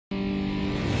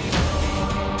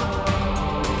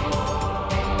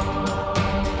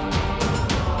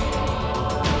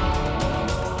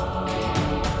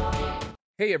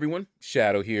Hey everyone,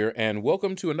 Shadow here, and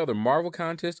welcome to another Marvel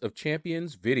Contest of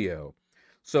Champions video.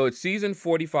 So it's season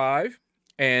 45,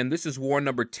 and this is war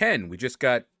number 10. We just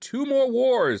got 2 more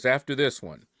wars after this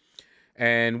one.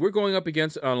 And we're going up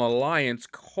against an alliance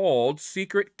called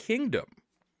Secret Kingdom.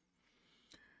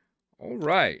 All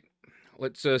right,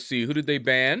 let's see, who did they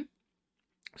ban?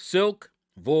 Silk,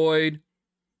 Void,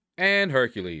 and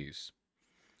Hercules.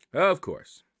 Of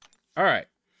course. All right,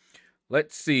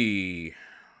 let's see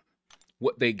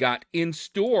what they got in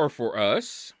store for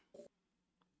us.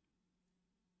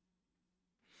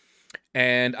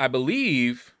 And I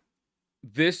believe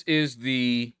this is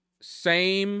the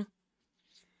same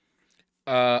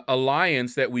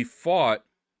alliance that we fought,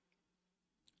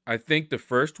 I think, the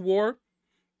first war.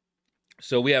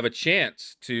 So we have a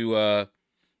chance to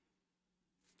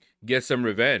get some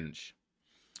revenge.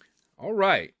 All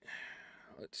right.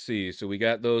 Let's see. So we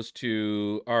got those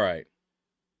two. All right.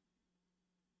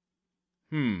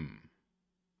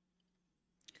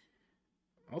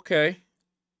 Okay.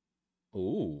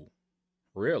 Ooh,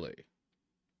 really?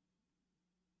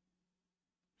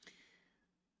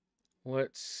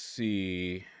 Let's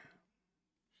see.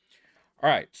 All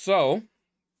right, so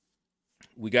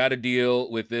we got to deal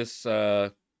with this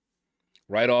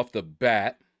right off the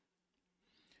bat.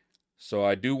 So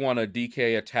I do want a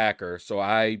DK attacker. So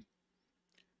I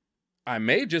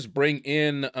may just bring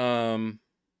in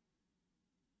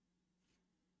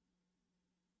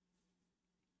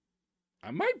I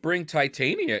might bring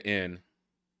Titania in.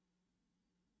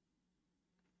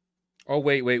 Oh,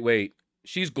 wait.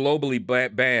 She's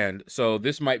globally banned, so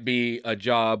this might be a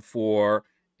job for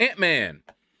Ant-Man,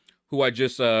 who I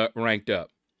just ranked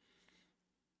up.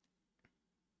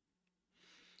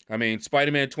 I mean,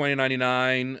 Spider-Man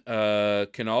 2099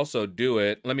 can also do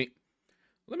it. Let me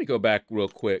go back real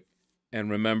quick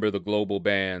and remember the global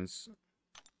bans.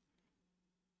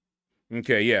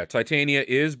 Okay, yeah, Titania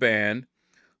is banned.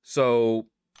 So,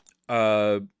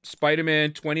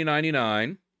 Spider-Man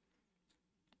 2099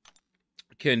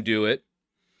 can do it,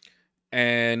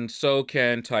 and so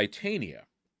can Titania.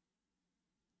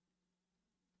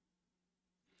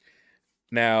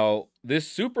 Now, this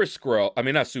Super Skrull, I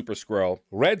mean, not Super Skrull,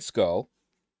 Red Skull,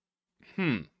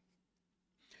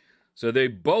 so they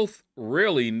both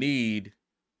really need,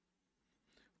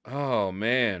 oh,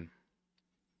 man.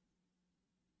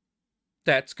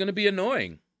 That's going to be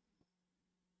annoying.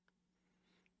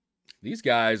 These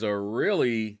guys are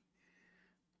really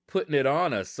putting it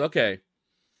on us. Okay.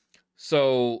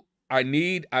 So I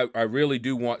really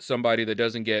do want somebody that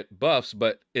doesn't get buffs,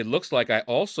 but it looks like I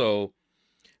also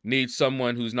need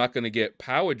someone who's not going to get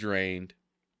power drained.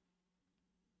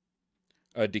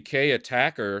 A decay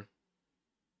attacker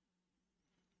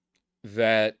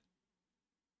that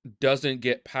doesn't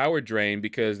get power drained,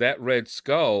 because that Red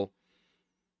Skull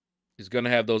is going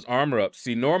to have those armor ups.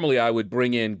 See, normally I would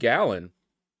bring in Gallon,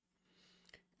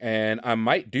 and I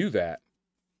might do that.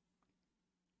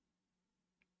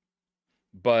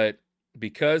 But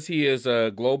because he is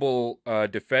a global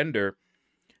defender,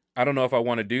 I don't know if I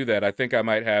want to do that. I think I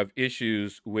might have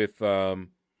issues with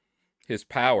his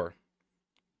power.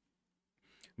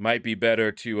 Might be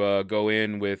better to go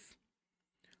in with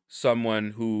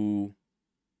someone who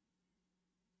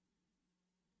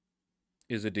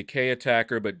is a decay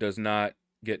attacker but does not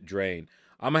get drained.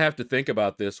 I'm going to have to think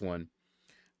about this one.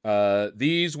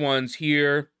 These ones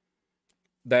here,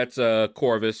 that's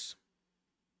Corvus.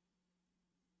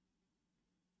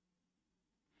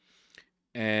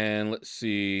 And let's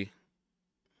see.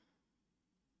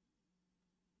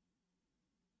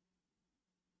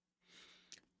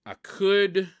 I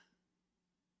could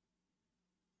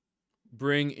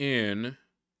bring in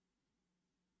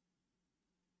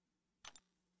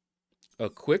a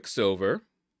Quicksilver.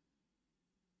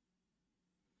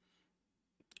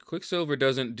 Quicksilver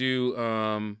doesn't do,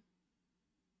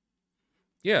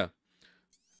 yeah.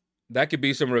 That could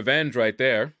be some revenge right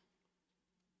there.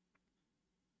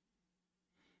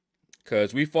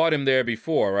 Because we fought him there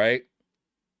before, right?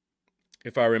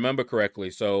 If I remember correctly.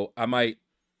 So I might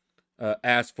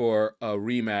ask for a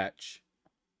rematch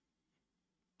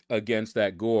against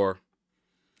that Gore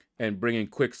and bring in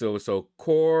Quicksilver. So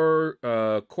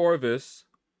Corvus,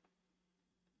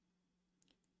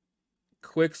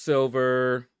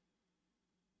 Quicksilver,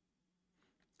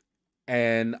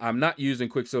 and I'm not using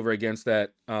Quicksilver against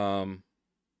that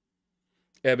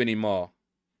Ebony Maw.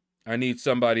 I need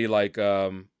somebody like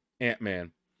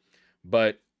Ant-Man,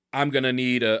 but I'm going to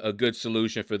need a good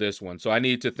solution for this one. So I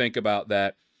need to think about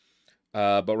that.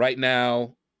 But right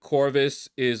now, Corvus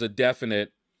is a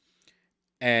definite,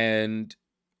 and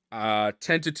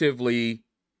tentatively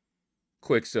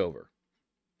Quicksilver.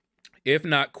 If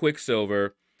not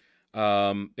Quicksilver,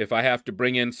 if I have to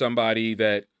bring in somebody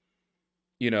that,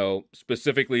 you know,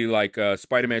 specifically like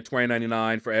Spider-Man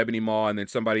 2099 for Ebony Maw and then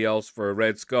somebody else for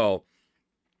Red Skull,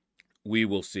 we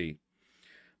will see.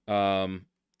 Let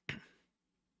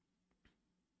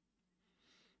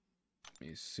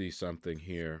me see something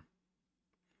here.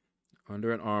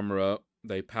 Under an armor up,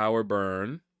 they power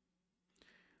burn.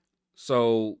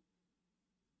 So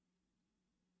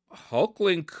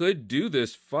Hulkling could do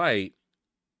this fight.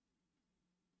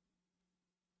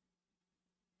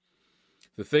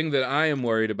 The thing that I am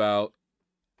worried about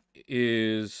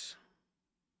is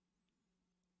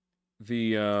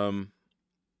the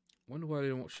wonder why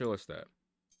they won't show us that.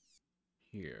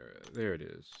 Here, there it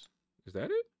is. Is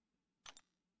that it?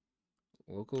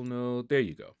 Local node. There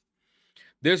you go.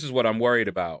 This is what I'm worried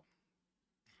about.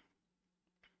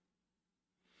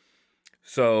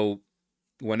 So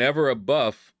whenever a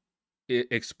buff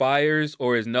expires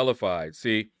or is nullified,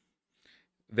 see,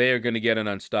 they are going to get an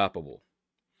unstoppable.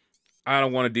 I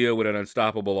don't want to deal with an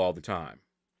unstoppable all the time.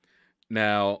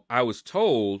 Now, I was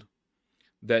told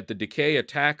that the decay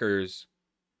attackers,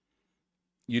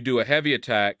 you do a heavy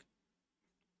attack,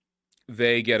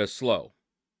 they get a slow.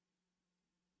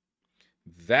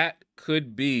 That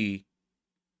could be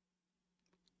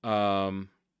a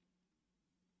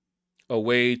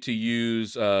way to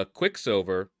use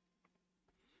Quicksilver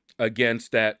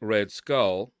against that Red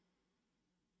Skull.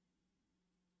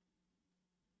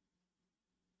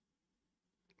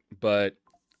 But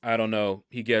I don't know.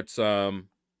 He gets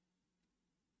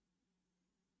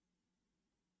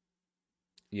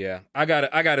yeah, I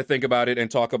gotta think about it and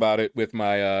talk about it with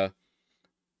my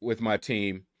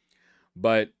team.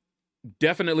 But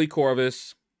definitely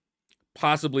Corvus,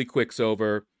 possibly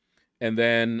Quicksilver, and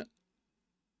then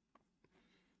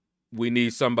we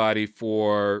need somebody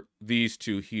for these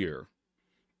two here.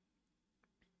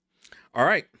 All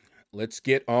right, let's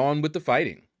get on with the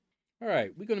fighting. All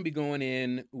right, we're going to be going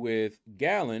in with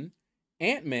Gallon,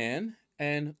 Ant-Man,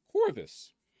 and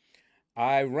Corvus.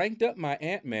 I ranked up my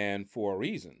Ant-Man for a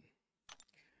reason.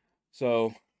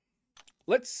 So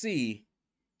let's see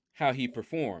how he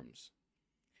performs.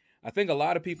 I think a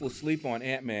lot of people sleep on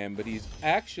Ant-Man, but he's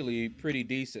actually pretty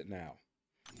decent now.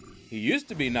 He used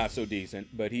to be not so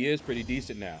decent, but he is pretty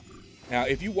decent now. Now,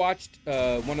 if you watched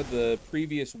one of the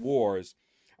previous wars,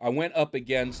 I went up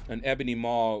against an Ebony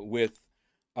Maw with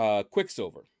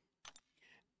Quicksilver.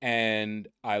 And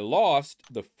I lost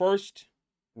the first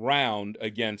round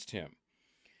against him.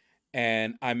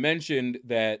 And I mentioned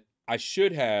that I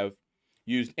should have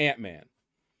used Ant-Man.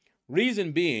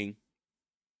 Reason being,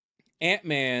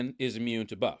 Ant-Man is immune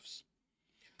to buffs.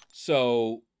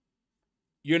 So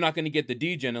you're not going to get the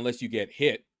degen unless you get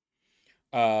hit.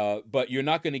 But you're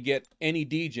not going to get any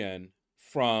degen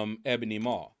from Ebony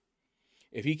Maw.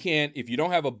 If you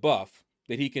don't have a buff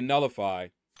that he can nullify,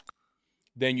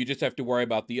 then you just have to worry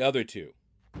about the other two.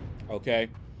 Okay?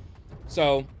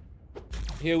 So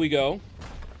here we go.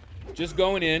 Just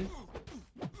going in.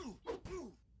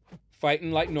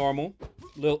 Fighting like normal.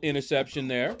 Little interception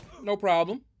there. No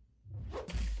problem.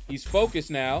 He's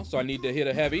focused now, so I need to hit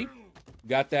a heavy.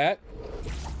 Got that.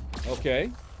 Okay.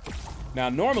 Now,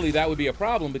 normally that would be a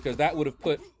problem because that would have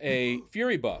put a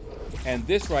Fury buff. And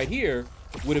this right here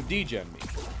would have degened me.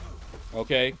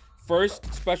 Okay?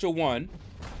 First special one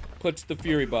puts the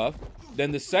Fury buff.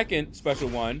 Then the second special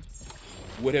one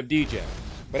would have degen.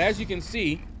 But as you can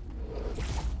see,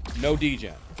 no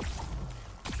degen.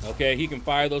 Okay? He can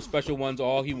fire those special ones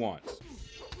all he wants.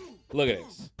 Look at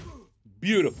this.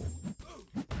 Beautiful.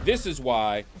 This is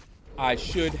why I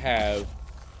should have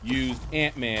used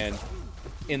Ant-Man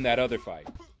in that other fight.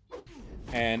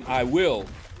 And I will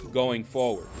going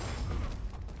forward.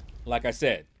 Like I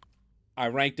said, I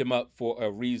ranked him up for a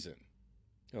reason.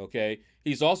 Okay?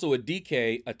 He's also a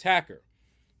DK attacker.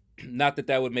 Not that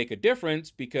that would make a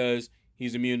difference because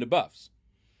he's immune to buffs.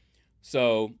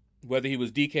 So whether he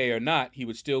was DK or not, he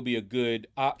would still be a good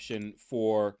option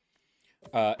for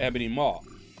Ebony Maw.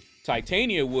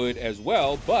 Titania would as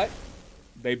well, but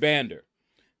they banned her.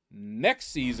 Next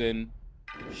season,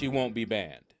 she won't be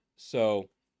banned. So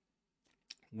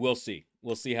we'll see.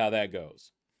 We'll see how that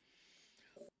goes.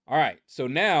 All right, so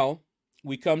now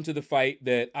we come to the fight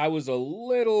that I was a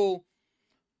little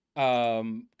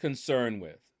concerned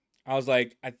with. I was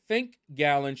like, I think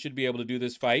Gallon should be able to do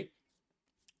this fight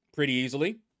pretty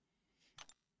easily.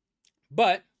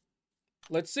 But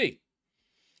let's see.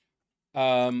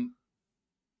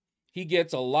 He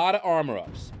gets a lot of armor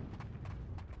ups.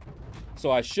 So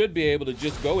I should be able to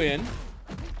just go in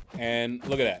and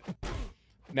look at that.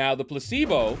 Now, the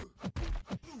placebo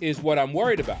is what I'm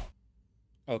worried about.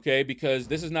 okay, because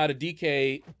this is not a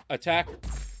DK attacker.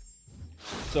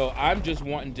 So I'm just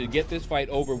wanting to get this fight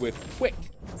over with quick,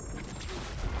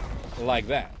 like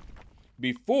that,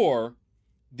 before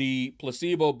the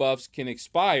placebo buffs can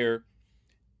expire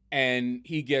and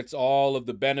he gets all of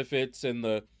the benefits and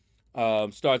the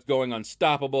starts going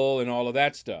unstoppable and all of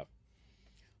that stuff.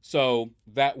 So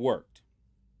that worked.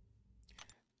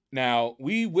 Now,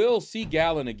 we will see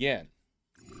Gallon again.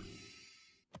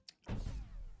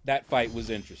 That fight was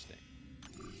interesting.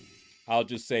 I'll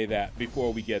just say that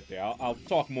before we get there. I'll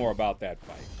talk more about that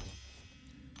fight.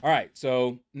 All right,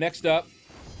 so next up,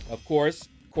 of course,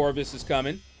 Corvus is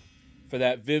coming for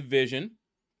that Viv Vision.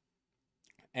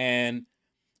 And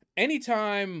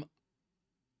anytime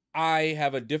I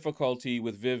have a difficulty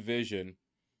with Viv Vision,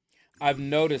 I've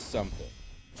noticed something.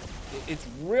 It's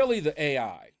really the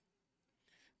AI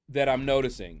that I'm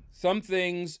noticing. Some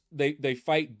things they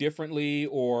fight differently,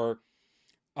 or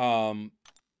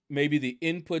maybe the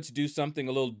inputs do something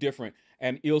a little different,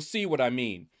 and you'll see what I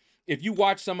mean. If you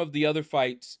watch some of the other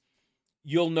fights,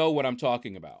 you'll know what I'm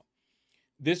talking about.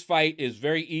 This fight is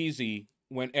very easy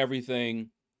when everything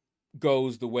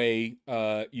goes the way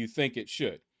you think it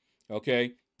should.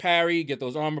 Okay? Parry, get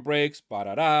those armor breaks,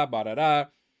 ba-da-da, ba-da-da.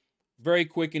 Very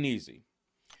quick and easy.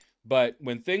 But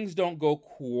when things don't go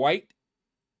quite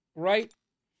right,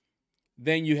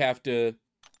 then you have to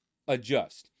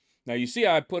adjust. Now, you see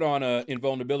I put on an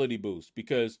invulnerability boost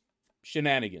because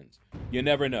shenanigans. You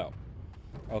never know.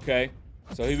 Okay?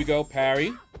 So here we go.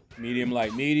 Parry. Medium,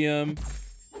 light, medium.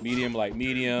 Medium, light,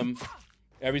 medium.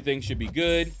 Everything should be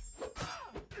good.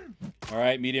 All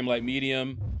right, medium, light,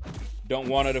 medium. Don't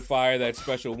want her to fire that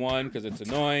special one because it's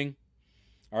annoying.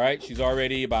 All right, she's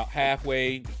already about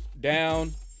halfway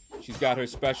down. She's got her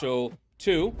special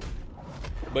 2.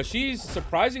 But she's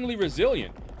surprisingly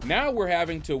resilient. Now we're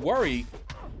having to worry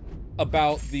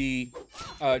about the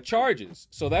charges.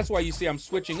 So that's why you see I'm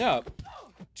switching up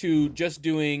to just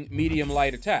doing medium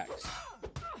light attacks.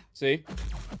 See?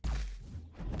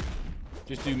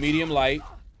 Just do medium light,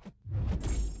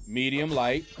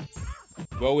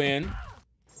 go in,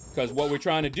 because what we're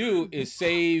trying to do is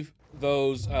save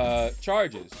those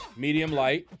charges. Medium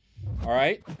light, all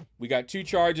right? We got 2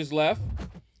 charges left,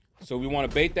 so we want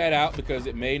to bait that out because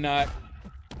it may not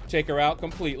take her out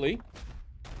completely.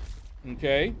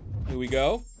 Okay, here we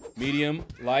go. Medium,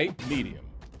 light, medium.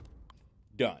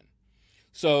 Done.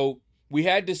 So we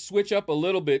had to switch up a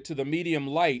little bit to the medium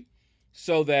light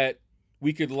so that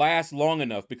we could last long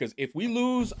enough, because if we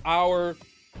lose our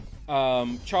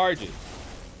charges,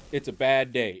 it's a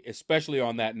bad day, especially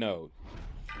on that node.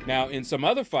 Now, in some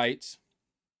other fights,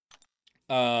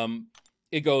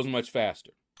 it goes much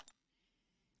faster.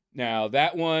 Now,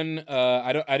 that one,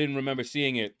 I didn't remember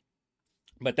seeing it,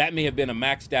 but that may have been a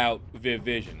maxed out Viv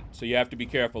Vision, so you have to be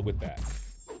careful with that.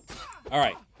 All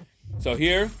right, so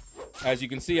here, as you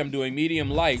can see, I'm doing medium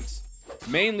lights,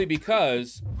 mainly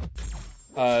because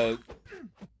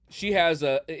she has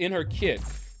in her kit,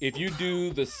 if you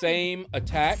do the same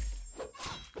attack,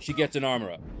 she gets an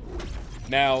armor up.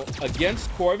 Now,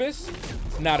 against Corvus,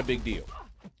 it's not a big deal,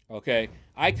 okay?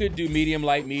 I could do medium,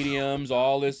 light, mediums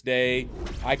all this day.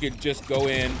 I could just go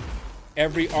in.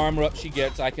 Every armor up she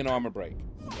gets, I can armor break,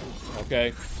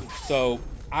 okay? So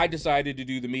I decided to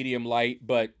do the medium light,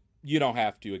 but you don't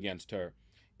have to against her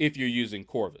if you're using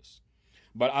Corvus.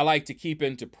 But I like to keep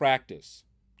into practice,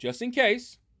 just in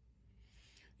case.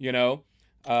 You know,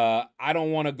 I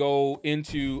don't want to go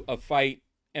into a fight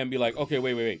and be like, okay,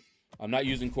 wait. I'm not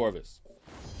using Corvus.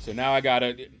 So now I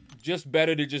gotta, just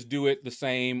better to just do it the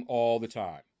same all the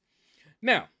time.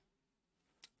 Now,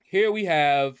 here we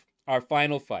have our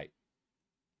final fight.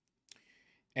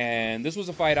 And this was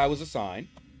a fight I was assigned.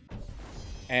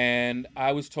 And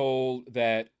I was told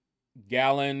that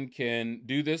Gallon can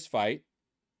do this fight.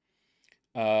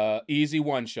 Easy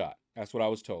one shot. That's what I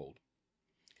was told.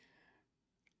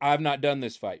 I've not done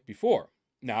this fight before.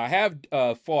 Now, I have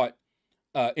fought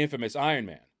Infamous Iron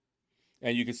Man.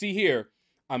 And you can see here,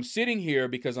 I'm sitting here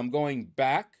because I'm going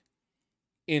back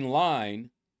in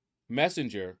line,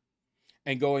 Messenger,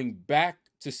 and going back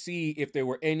to see if there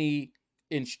were any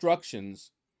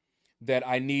instructions that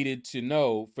I needed to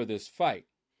know for this fight.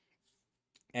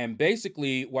 And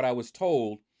basically, what I was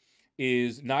told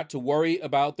is not to worry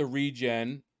about the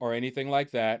regen or anything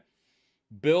like that.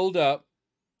 Build up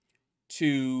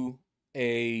to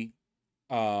a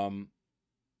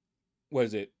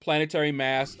planetary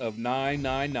mass of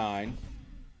 999,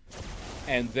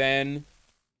 and then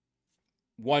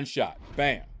one shot,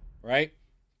 bam, right?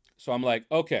 So I'm like,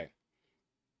 okay,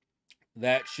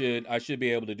 I should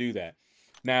be able to do that.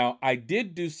 Now, I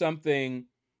did do something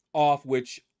off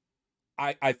which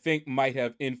I think might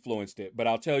have influenced it, but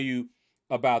I'll tell you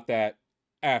about that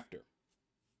after.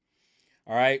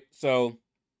 All right, so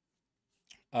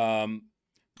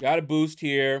got a boost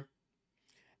here,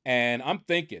 and I'm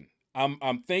thinking,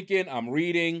 I'm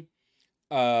reading.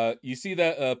 You see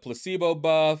that placebo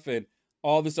buff and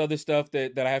all this other stuff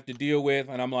that I have to deal with,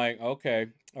 and I'm like, okay,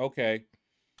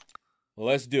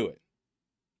 let's do it.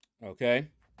 Okay,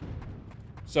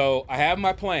 so I have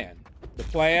my plan. The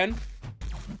plan: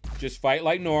 just fight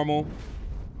like normal,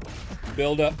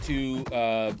 build up to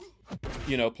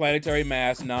planetary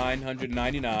mass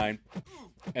 999,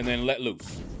 and then let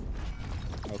loose.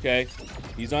 Okay,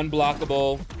 he's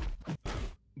unblockable,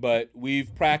 but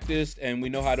we've practiced and we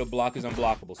know how to block his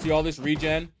unblockable. See all this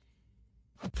regen?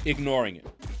 Ignoring it.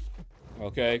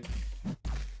 Okay,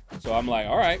 so I'm like,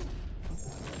 all right.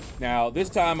 Now this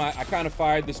time I kind of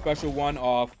fired the special one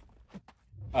off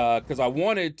because I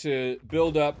wanted to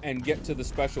build up and get to the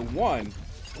special one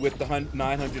with the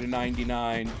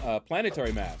 999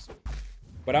 planetary mass.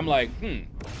 But I'm like,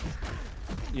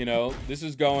 this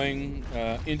is going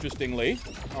interestingly.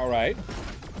 All right,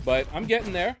 but I'm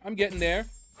getting there.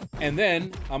 And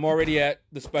then I'm already at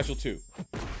the special 2.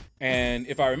 And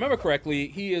if I remember correctly,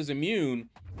 he is immune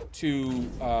to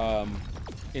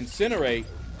incinerate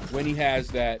when he has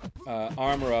that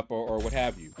armor up or what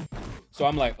have you. So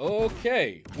I'm like,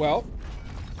 okay, well,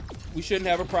 we shouldn't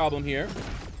have a problem here.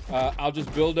 I'll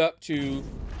just build up to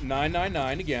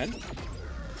 999 again.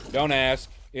 Don't ask,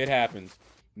 it happens.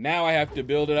 Now I have to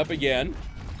build it up again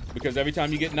because every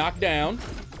time you get knocked down,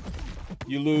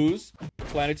 you lose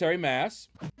planetary mass.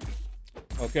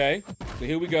 Okay, so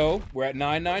here we go. We're at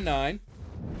 999.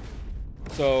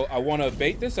 So I want to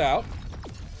bait this out.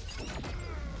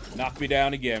 Knock me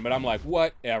down again, but I'm like,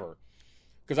 whatever.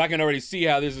 Because I can already see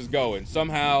how this is going.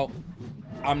 Somehow,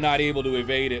 I'm not able to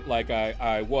evade it like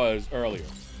I was earlier.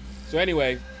 So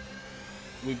anyway,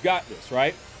 we've got this,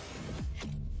 right?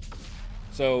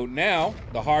 So now,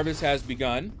 the harvest has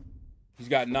begun. He's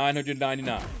got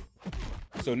 999.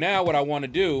 So now what I want to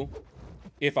do,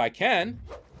 if I can,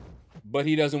 but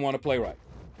he doesn't want to play right.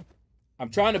 I'm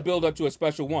trying to build up to a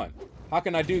special 1. How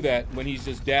can I do that when he's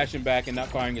just dashing back and not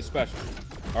firing his special?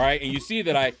 All right, and you see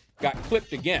that I got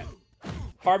clipped again.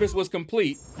 Harvest was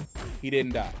complete. He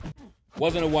didn't die.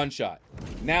 Wasn't a one-shot.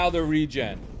 Now the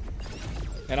regen.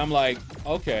 And I'm like,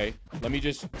 okay, let me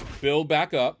just build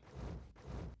back up.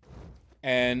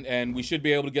 And we should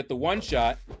be able to get the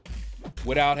one-shot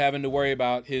without having to worry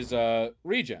about his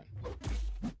regen.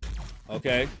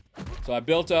 Okay, so I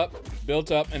built up,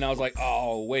 and I was like,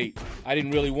 oh, wait. I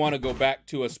didn't really want to go back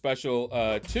to a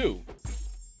special 2.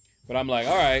 But I'm like,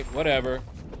 all right, whatever.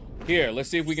 Here, let's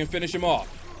see if we can finish him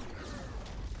off.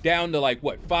 Down to like,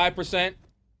 what, 5%?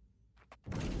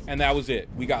 And that was it.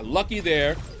 We got lucky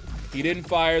there. He didn't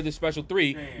fire the special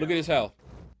 3. Damn. Look at his health.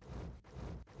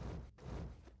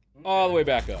 All the way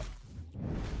back up.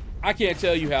 I can't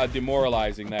tell you how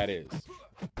demoralizing that is.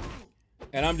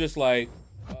 And I'm just like,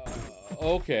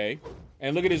 okay.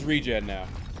 And look at his regen now.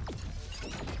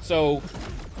 So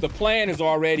the plan is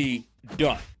already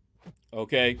done.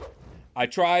 Okay? I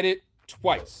tried it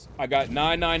twice. I got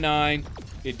 999.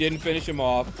 It didn't finish him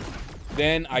off.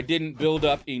 Then I didn't build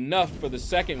up enough for the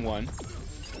second one.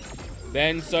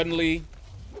 Then suddenly,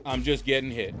 I'm just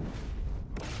getting hit.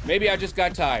 Maybe I just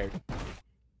got tired.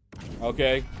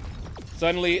 Okay?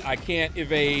 Suddenly, I can't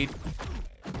evade.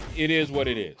 It is what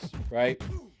it is, right?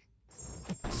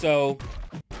 So,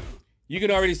 you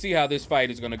can already see how this fight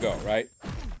is going to go, right?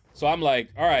 So I'm like,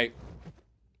 all right.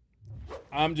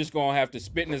 I'm just going to have to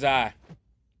spit in his eye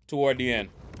toward the end.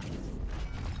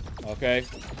 Okay?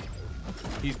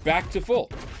 He's back to full.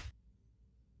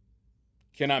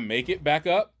 Can I make it back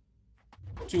up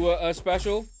to a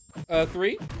special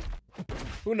 3?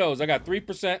 Who knows? I got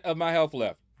 3% of my health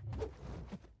left.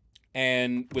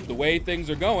 And with the way things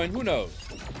are going, who knows?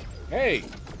 Hey,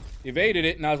 evaded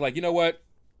it, and I was like, you know what?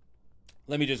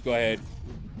 Let me just go ahead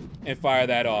and fire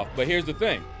that off. But here's the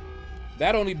thing.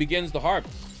 That only begins the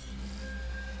harvest.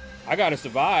 I got to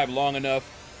survive long enough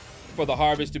for the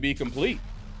harvest to be complete.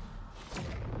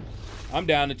 I'm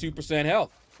down to 2%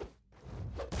 health.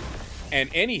 And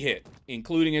any hit,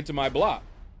 including into my block,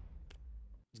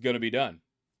 is going to be done.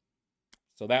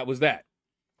 So that was that.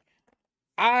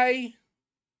 I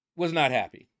was not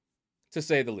happy, to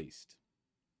say the least.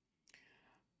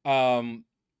 I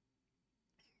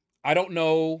don't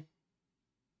know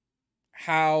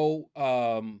how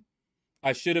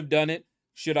I should have done it.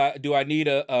 Do I need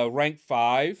a rank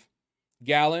 5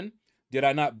 gallon? Did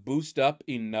I not boost up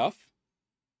enough?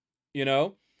 You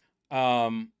know?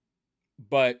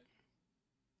 But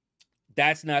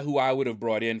that's not who I would have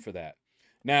brought in for that.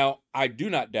 Now, I do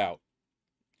not doubt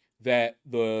that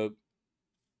the,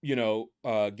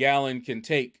 Gallon can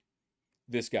take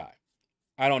this guy.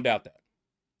 I don't doubt that.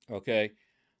 Okay.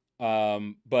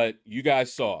 But you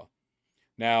guys saw.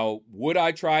 Now, would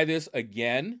I try this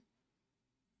again?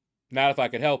 Not if I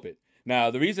could help it.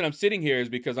 Now, the reason I'm sitting here is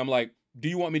because I'm like, do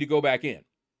you want me to go back in?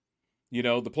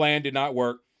 The plan did not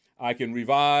work. I can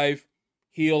revive,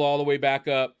 heal all the way back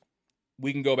up.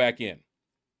 We can go back in.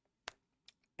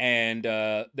 And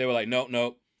they were like,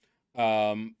 no.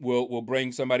 We'll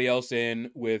bring somebody else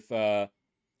in with, I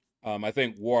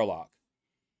think, Warlock.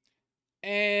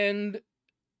 And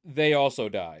they also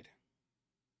died.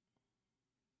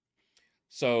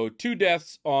 So 2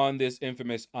 deaths on this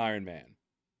infamous Iron Man.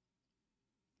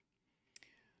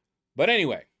 But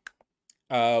anyway,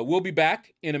 we'll be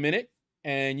back in a minute,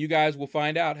 and you guys will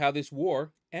find out how this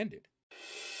war ended.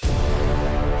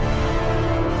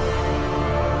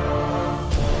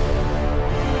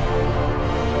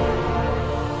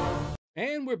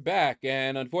 And we're back,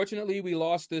 and unfortunately, we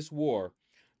lost this war.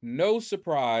 No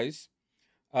surprise.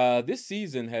 This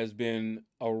season has been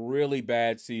a really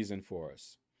bad season for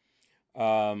us.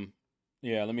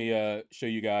 Yeah, let me show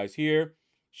you guys here.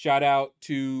 Shout out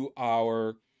to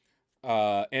our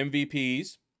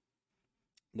MVPs.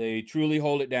 They truly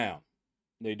hold it down.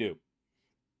 They do.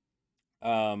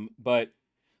 But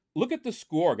look at the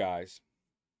score, guys.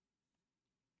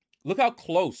 Look how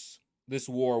close this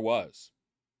war was.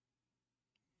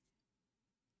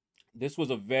 This was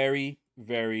a very,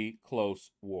 very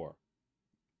close war.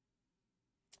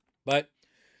 But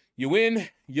you win,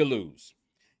 you lose.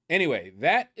 Anyway,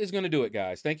 that is going to do it,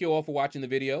 guys. Thank you all for watching the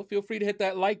video. Feel free to hit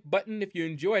that like button if you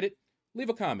enjoyed it. Leave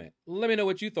a comment. Let me know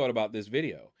what you thought about this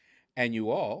video. And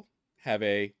you all have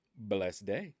a blessed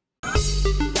day.